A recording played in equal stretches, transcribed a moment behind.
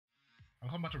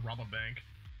I'm about to rob a bank.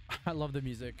 I love the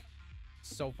music.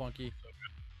 So funky.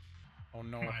 Oh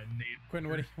no. Quinn,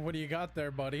 what do you got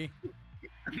there, buddy?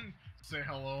 Say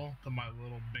hello to my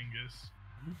little bingus.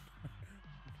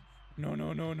 No.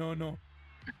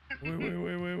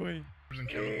 Wait.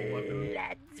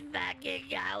 Let's fucking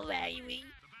go, baby.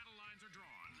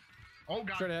 Oh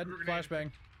god. Straight ahead.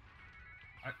 Flashbang.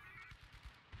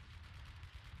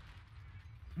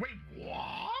 Wait,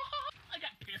 what? I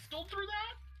got pistoled through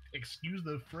that? Excuse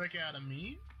the frick out of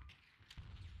me?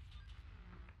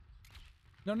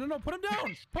 No. Put him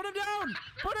down. Put him down.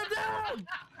 Put him down.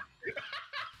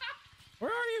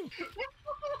 Where are you?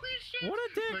 Holy shit. What a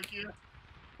dick. Thank you.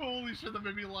 Holy shit, that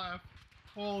made me laugh.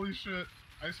 Holy shit.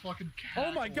 I just fucking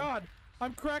cackled. Oh my god.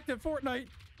 I'm cracked at Fortnite.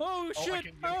 Oh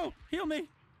shit. Oh, heal me.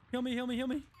 Heal me.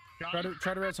 Try to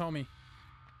res homie.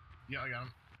 Yeah, I got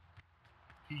him.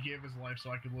 He gave his life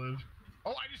so I could live.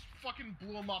 Oh, I just fucking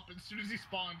blew him up as soon as he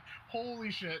spawned.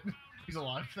 Holy shit. He's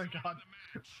alive, thank god.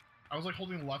 I was like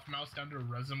holding left mouse down to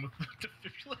res him with the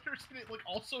defibrillators, and it like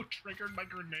also triggered my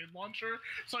grenade launcher,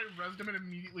 so I resed him and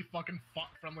immediately fucking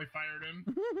friendly fired him.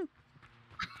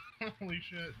 Holy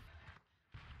shit.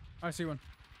 I see one.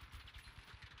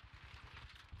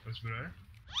 What's there?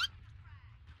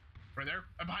 Right there?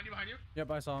 I'm behind you.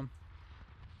 Yep, I saw him.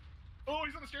 Oh,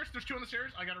 he's on the stairs. There's two on the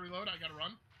stairs. I gotta reload. I gotta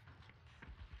run.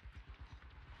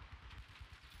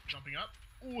 Jumping up.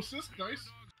 Oh, assist.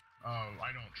 Nice. Oh,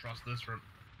 I don't trust this for...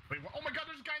 Wait, what? Oh my god,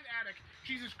 there's a guy in the attic.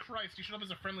 Jesus Christ. He showed up as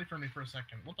a friendly for me for a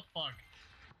second. What the fuck?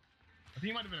 I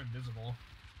think he might have been invisible.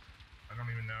 I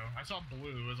don't even know. I saw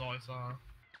blue is all I saw.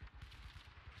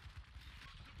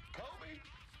 Kobe.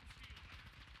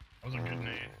 That was a good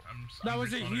nade. That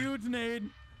was a huge nade.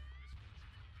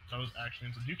 That was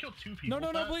actually... Did you kill two people?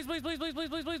 No, please,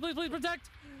 protect.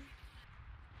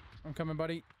 I'm coming,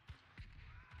 buddy.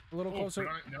 A little closer.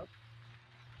 Nope.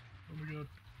 Oh my god.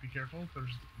 Be careful.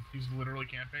 He's literally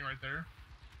camping right there.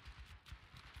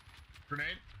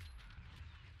 Grenade.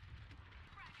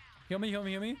 Heal me.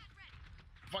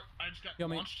 Fuck, I just got Heal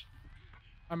me. launched.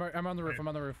 I'm on the roof. I'm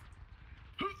on the roof.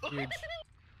 Huge.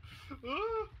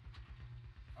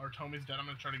 Our Tommy's dead. I'm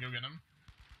gonna try to go get him.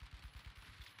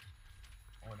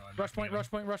 Oh no, Rush point.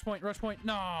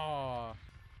 No.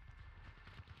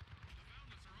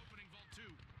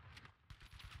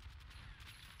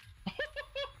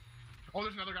 Oh,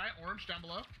 there's another guy, orange, down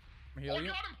below. Oh, I got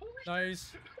him! Holy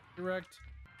nice. Direct.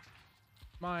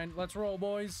 Mine. Let's roll,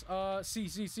 boys. C.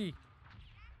 CD's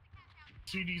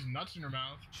nuts in your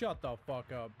mouth. Shut the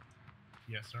fuck up.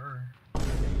 Yes, sir.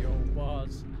 Yo,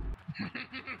 boss.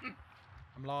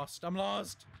 I'm lost.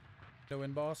 No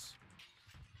win, boss.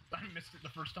 I missed it the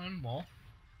first time. Lol.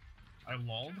 I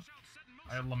lolled.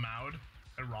 I lamowed.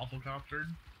 I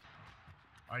rafflecoptered.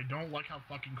 I don't like how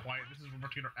fucking quiet this is. We're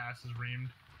about to get our asses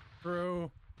reamed. True.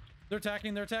 They're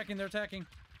attacking.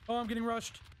 Oh, I'm getting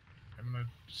rushed. I'm gonna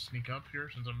sneak up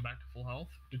here since I'm back to full health.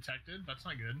 Detected. That's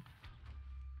not good.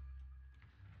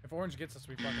 If orange gets us,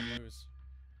 we fucking lose.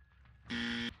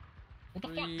 What the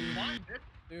 3, fuck? Blind, bitch.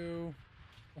 2,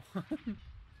 1.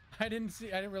 I didn't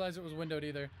realize it was windowed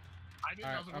either. I didn't.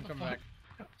 All right, I was like, I'm what the coming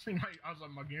fuck? I was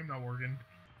like, my game not working.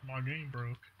 My game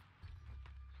broke.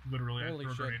 Literally, Holy I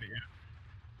threw a shit. grenade at you.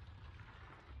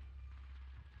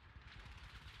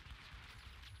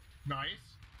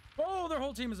 Nice. Oh, their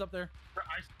whole team is up there.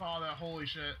 I saw that. Holy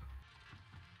shit.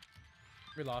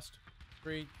 We lost.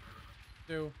 3,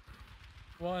 2,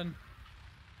 1.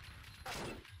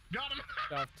 Got him.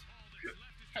 Stuffed.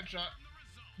 Headshot.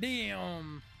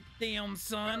 Damn,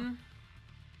 son.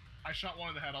 I shot one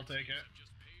in the head. I'll take it.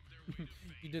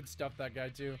 You did stuff that guy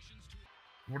too.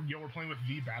 We're playing with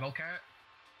the Battle Cat.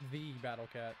 The Battle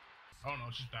Cat. Oh no,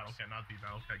 it's just Battle Cat, not the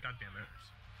Battle Cat. God damn it.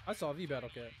 I saw the Battle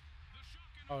Cat.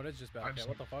 Oh, it is just Battle Cat.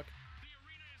 What the fuck?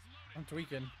 I'm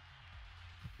tweaking.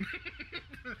 I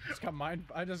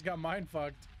just got mind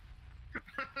fucked.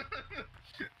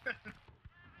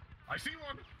 I see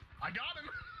one. I got him.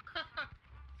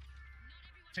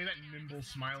 Say that nimble,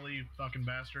 smiley fucking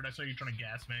bastard. I saw you trying to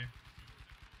gas me.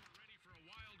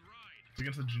 It's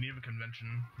against the Geneva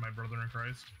Convention, my brother in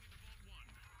Christ.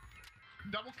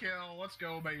 Double kill. Let's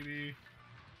go, baby.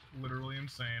 Literally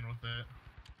insane with it.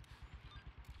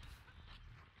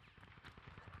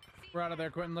 We're out of there,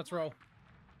 Quentin. Let's roll.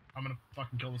 I'm gonna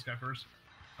fucking kill this guy first.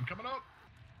 I'm coming up.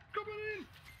 Coming in.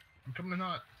 I'm coming in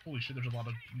hot. Holy shit, there's a lot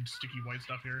of sticky white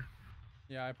stuff here.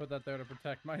 Yeah, I put that there to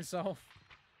protect myself.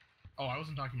 Oh, I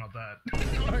wasn't talking about that.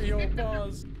 Alright, yo,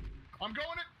 pause. I'm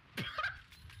going it.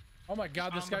 Oh my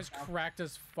god, this guy's cracked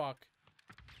as fuck.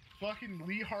 Fucking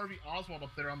Lee Harvey Oswald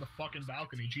up there on the fucking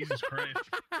balcony. Jesus Christ.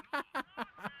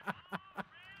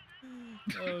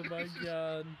 Oh my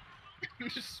god.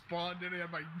 Just spawned in and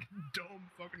had my dome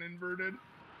fucking inverted.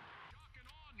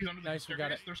 He's under the Nice, we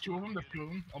got it. There's two of them. There's two of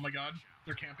them. Oh my god.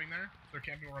 They're camping there. They're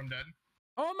camping where I'm dead.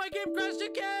 Oh, my game crashed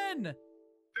again!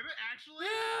 Did it actually?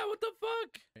 Yeah, what the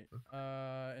fuck?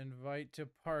 Invite to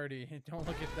party. Don't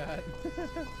look at that.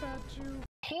 Fat Jew.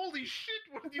 Holy shit,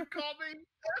 what did you call me?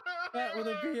 Fat with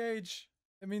a PH.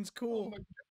 It means cool. Oh my god.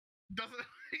 Doesn't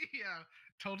yeah.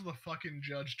 Tell it to the fucking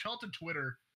judge. Tell it to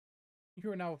Twitter.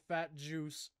 You are now fat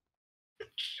juice.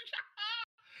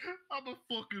 I'm a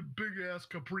fucking big ass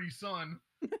Capri Sun.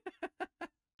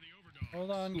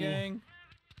 Hold on, gang.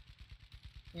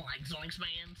 Like zoinks,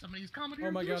 man. Somebody's coming.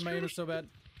 Oh my god, my aim is so bad.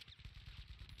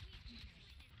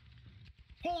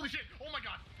 Holy shit! Oh my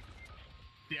god!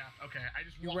 Yeah, okay. I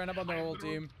just You ran up on their whole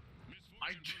team.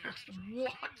 I just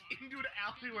walked into an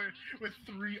alleyway with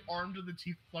 3 armed to the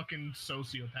teeth fucking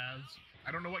sociopaths.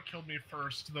 I don't know what killed me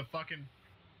first. The fucking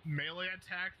melee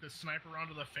attack, the sniper round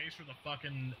to the face, or the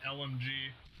fucking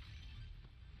LMG.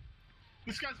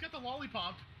 This guy's got the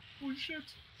lollipop. Holy shit.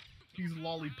 He's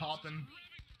lollipopping.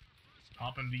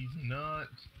 Popping these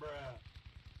nuts. Bruh.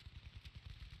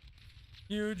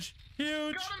 Huge.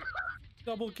 Huge.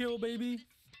 Double kill, baby.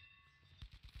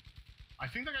 I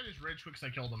think that guy just rage quit because I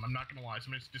killed him. I'm not gonna lie.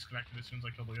 Somebody just disconnected as soon as I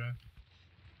killed the guy.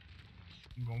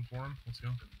 I'm going for him. Let's go.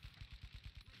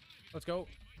 Let's go.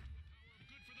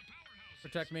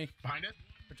 Protect me. Behind it.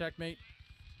 Protect me.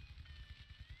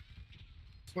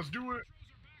 Let's do it.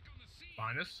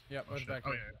 Behind us. Yep, Oh, let's shit. back Oh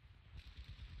up. yeah.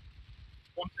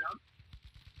 One down.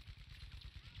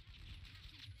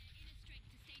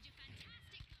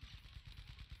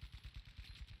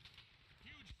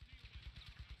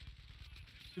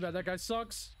 Too bad that guy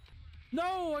sucks.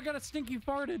 No, I got a stinky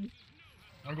farted.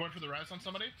 I'm going for the res on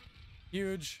somebody.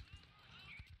 Huge.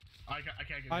 I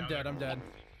can't get I'm down dead. there. I'm dead.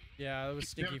 Yeah, it was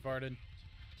stinky farted.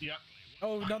 Yep.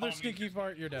 Oh, another Oh, stinky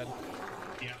fart. You're dead.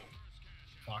 Yeah.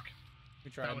 Fuck.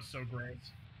 We tried. That was so great.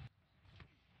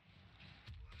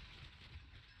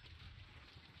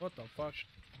 What the fuck?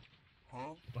 Huh?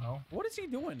 What the hell? What is he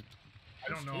doing? I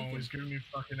don't know. It's giving me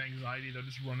fucking anxiety to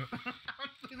just run it.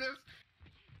 See this?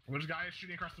 Which guy is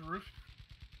shooting across the roof?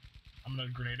 I'm gonna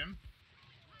grenade him.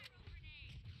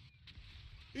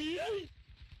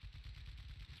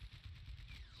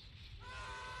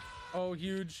 Oh,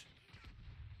 huge.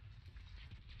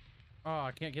 Oh,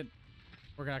 I can't get...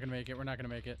 We're not gonna make it. We're not gonna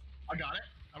make it. I got it.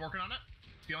 I'm working on it.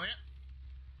 Stealing it.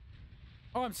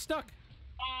 Oh, I'm stuck.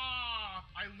 Ah!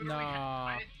 I literally Nah.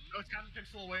 I was half a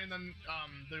pixel away and then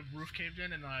the roof caved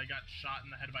in and I got shot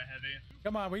in the head by heavy.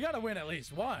 Come on, we gotta win at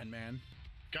least one, man.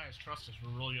 Guys, trust us.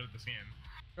 We're really good at this game.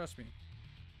 Trust me.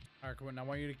 All right, Quentin, I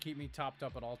want you to keep me topped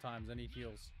up at all times. I need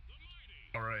heals.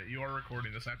 Alright, you are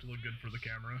recording this. I have to look good for the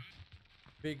camera.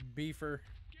 Big beefer.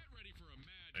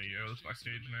 There you go. That's my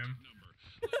stage name.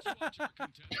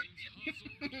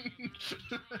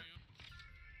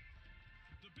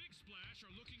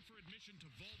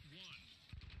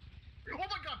 Oh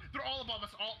my god, they're all above us.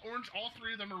 All orange, all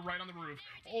 3 of them are right on the roof.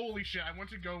 Holy shit, I went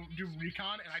to go do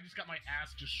recon and I just got my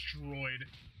ass destroyed.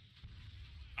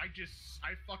 I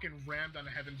fucking rammed on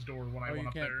heaven's door when I went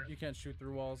up there. You can't shoot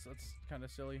through walls. That's kind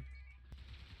of silly.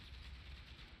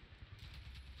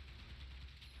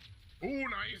 Ooh,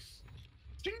 nice.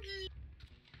 Stinky.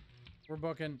 We're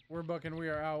booking. We're booking. We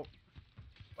are out.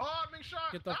 Oh, I'm being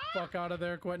shot. Get the fuck out of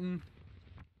there, Quentin.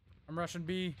 I'm rushing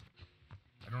B.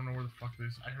 I don't know where the fuck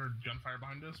this. I heard gunfire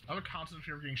behind us. I have a constant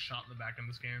fear of getting shot in the back in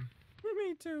this game.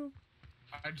 Me too.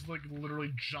 I just like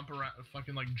literally jump around,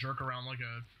 fucking like jerk around like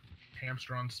a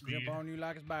hamster on speed. Jump on you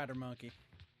like a spider monkey.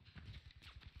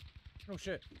 Oh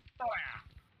shit. Oh yeah.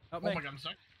 Help Oh me. my god, I'm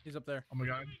stuck. He's up there. Oh my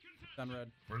god. Down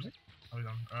red. Where is he? Oh, he's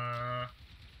on. I'm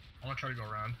gonna try to go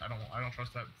around. I don't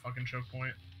trust that fucking choke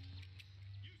point.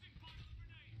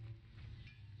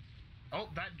 Oh,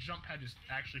 that jump pad just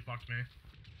actually fucked me.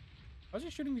 Why is he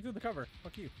shooting me through the cover?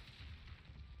 Fuck you.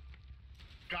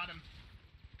 Got him.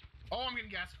 Oh, I'm getting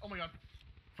gassed. Oh my god.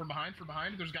 From behind, from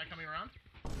behind. There's a guy coming around.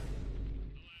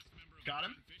 Got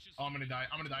him. Oh, I'm gonna die.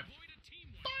 I'm gonna die.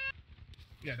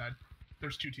 Yeah, died.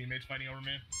 There's 2 teammates fighting over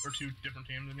me. Or 2 different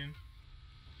teams, I mean.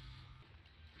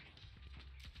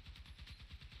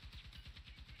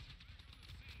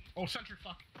 Oh, sentry,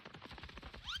 fuck.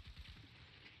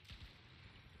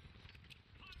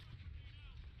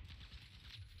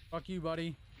 Fuck you,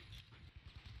 buddy.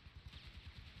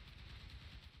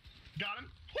 Got him.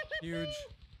 Huge.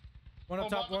 One up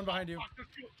top, one behind you. Fuck,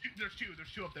 there's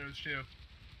two up there. There's 2.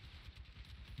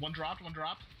 One dropped.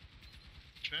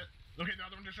 Shit. Okay, the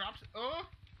other one just dropped. Oh.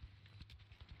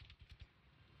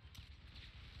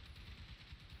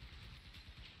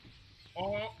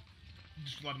 Oh.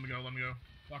 Just let him go.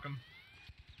 Fuck him.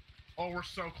 Oh, we're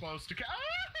so close to.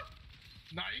 Ah!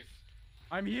 Nice.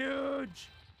 I'm huge.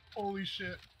 Holy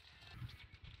shit.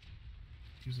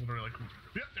 He's literally like.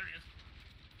 Yep, there he is.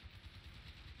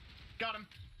 Got him.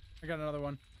 I got another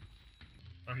one.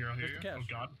 Oh, here, I'll hear you. The cache. Oh,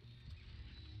 God.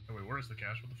 Oh, wait, where is the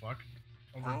cache? What the fuck?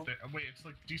 Over there. Oh, wait, it's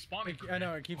like despawning. I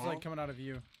know, it keeps like coming out of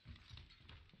you.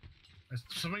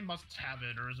 Somebody must have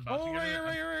it or is about to get right it. here,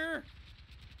 right here, right here.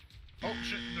 Oh,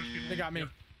 shit, there's people. They got me. Yep.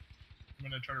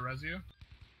 I'm gonna try to res you.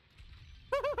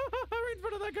 Right in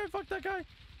front of that guy. Fuck that guy.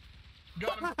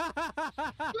 Got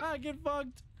him. Get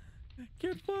fucked.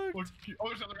 Get fucked. Oh,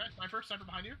 there's another guy. Sniper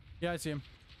behind you. Yeah, I see him.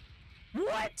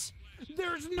 What?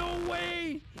 There's no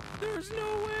way. There's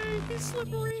no way. He's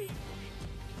slippery.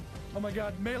 Oh my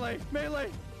god. Melee. Melee.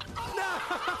 No!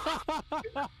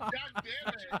 God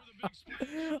damn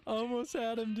it. Almost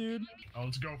had him, dude. Oh,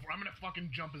 let's go. I'm gonna fucking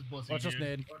jump his bussy. Watch this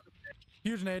nade.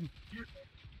 Huge nade.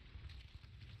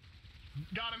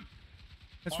 Got him.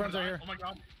 His friends are here. Oh my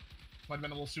god. Might have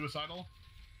been a little suicidal.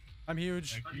 I'm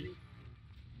huge. Thank you.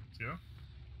 Let's go.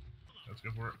 Let's go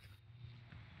for it.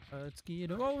 Let's get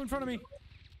him. Oh, in front of me.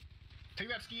 Take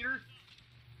that, Skeeter.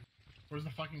 Where's the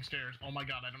fucking stairs? Oh my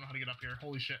god, I don't know how to get up here.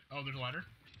 Holy shit. Oh, there's a ladder.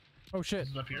 Oh shit. This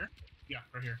is up here? Yeah,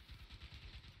 right here.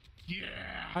 Yeah!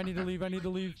 I need to leave. I need to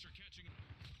leave.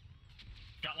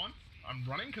 Got one. I'm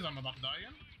running because I'm about to die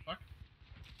again. Fuck.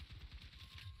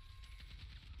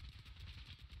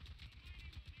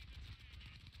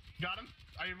 Got him.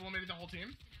 I eliminated the whole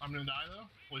team. I'm gonna die though.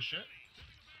 Holy shit.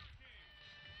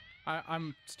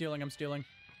 I'm stealing. I'm stealing.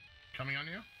 Coming on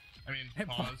you. I mean, Hey,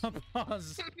 pause.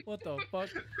 pause. What the fuck?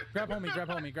 Grab homie. Grab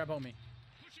homie. Grab homie.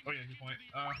 Oh yeah, good point.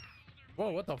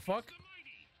 Whoa, what the fuck?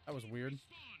 That was weird.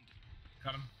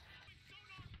 Got him.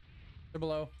 They're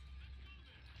below.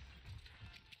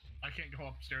 I can't go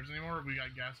upstairs anymore. We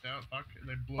got gassed out. Fuck.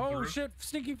 They blew up the Oh roof. shit!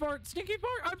 Stinky fart! Stinky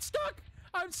fart! I'm stuck!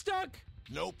 I'm stuck!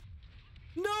 Nope.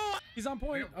 No! He's on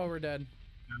point. Yeah. Oh, we're dead.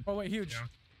 Oh wait, huge. Yeah.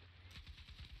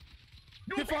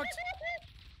 Get fucked!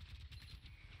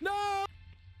 No!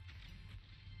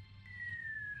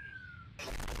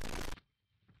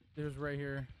 There's right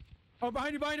here. Oh,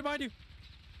 behind you! Behind you! Behind you!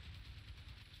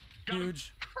 Got him.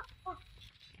 Huge.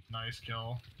 Nice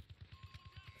kill.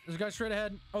 There's a guy straight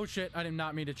ahead. Oh shit! I did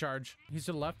not mean to charge. He's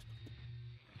to the left.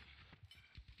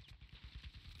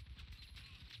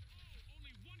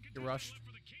 Get rushed.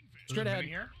 Straight ahead.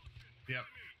 Here? Yep.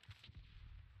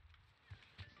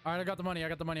 All right, I got the money. I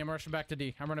got the money. I'm rushing back to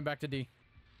D. I'm running back to D.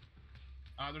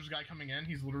 There's a guy coming in.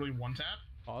 He's literally one tap.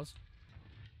 Pause.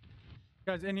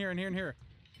 Guys, in here, in here, in here.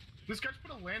 This guy's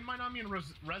put a landmine on me and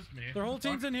rezzed me. Their whole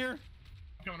team's in here.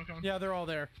 I'm coming, I'm coming. Yeah, they're all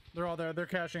there. They're all there. They're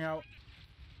cashing out.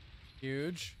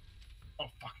 Huge. Oh,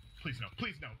 fuck. Please no.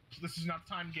 Please no. This is not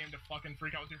the time game to fucking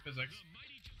freak out with your physics.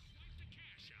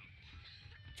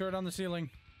 Turret on the ceiling.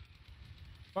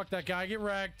 Fuck that guy. Get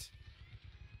wrecked.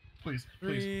 Please,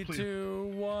 Three, please, please.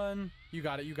 2, 1. You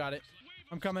got it. You got it.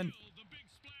 I'm coming.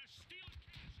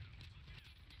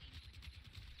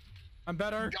 I'm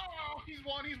better. Oh, he's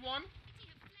won. He's won.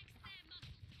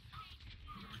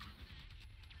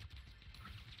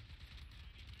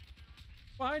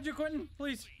 Behind you, Quentin.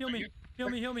 Please heal me. Heal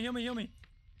me. Heal me. Heal me. Heal me.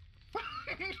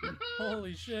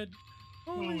 Holy shit.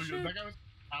 Holy shit. Shit. That guy was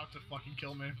out to fucking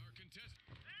kill me.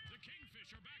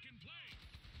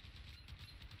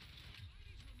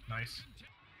 Nice.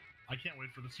 I can't wait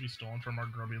for this to be stolen from our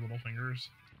grubby little fingers.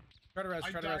 Try to res.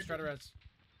 Try to res. Try to res.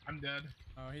 I'm dead.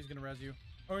 Oh, he's gonna res you.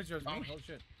 Oh, he's res me. Oh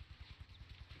shit.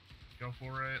 Go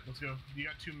for it. Let's go. You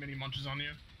got 2 mini munches on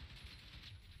you.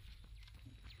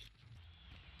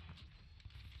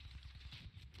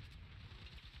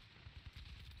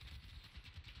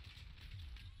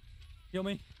 Heal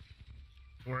me.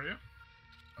 Where are you?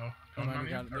 Oh, Oh, coming no, on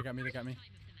they you? got, they got me. They got me.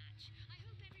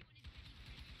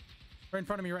 Right in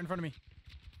front of me. Right in front of me.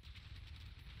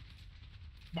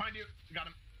 Behind you. Got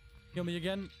him. Heal me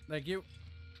again. Thank you.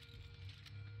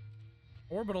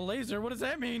 Orbital laser. What does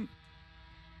that mean?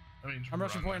 I mean, I'm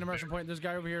rushing point. I'm right rushing there. point. There's a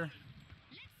guy over here.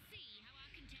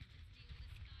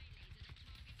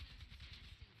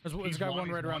 There's a guy one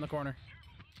right around the corner.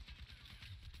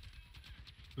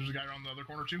 There's a guy around the other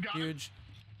corner too. Got him. Huge.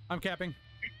 I'm capping.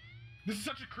 This is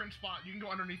such a cringe spot. You can go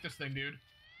underneath this thing, dude.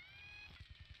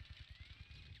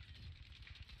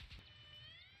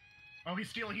 Oh, he's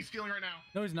stealing. He's stealing right now.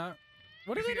 No, he's not.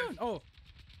 What are Yes, they he doing? is. Oh,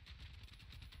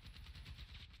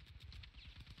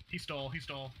 He stole. He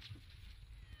stole.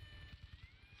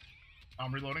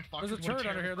 I'm reloading. Fuck, there's a what turret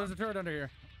tear. under here. There's a turret under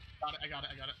here. Got it. I got it.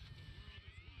 I got it.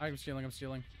 I'm stealing. I'm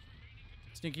stealing.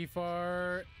 Stinky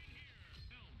fart.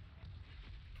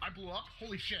 I blew up.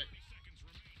 Holy shit.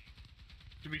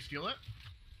 Did we steal it?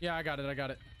 Yeah, I got it. I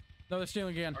got it. No, they're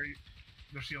stealing again. Are you?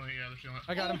 They're stealing. Yeah, they're stealing.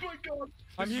 I got him. Oh my god.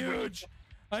 I'm huge.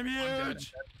 I'm dead.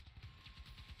 huge.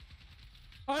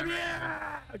 I'm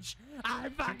huge.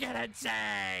 I'm fucking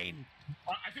insane.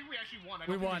 I think we actually won. I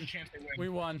We don't think won. there's a chance they win. We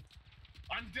won.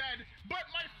 I'm dead, but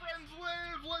my friends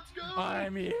live. Let's go.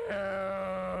 I'm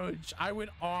huge. I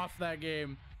went off that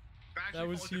game. That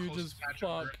was huge as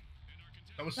fuck.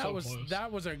 That was so close.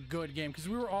 That was a good game because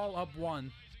we were all up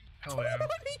 1. Hell yeah.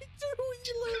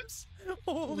 22 lives.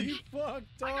 Holy fuck,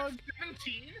 I got dog.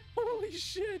 17. Holy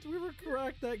shit, we were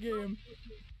cracked that game.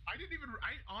 I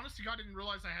honest to God didn't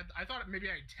realize I thought maybe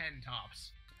I had 10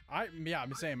 tops. Yeah, I'm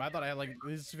the same. I thought I had like at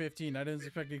least 15. I didn't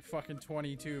expect fucking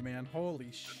 22, man.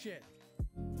 Holy shit.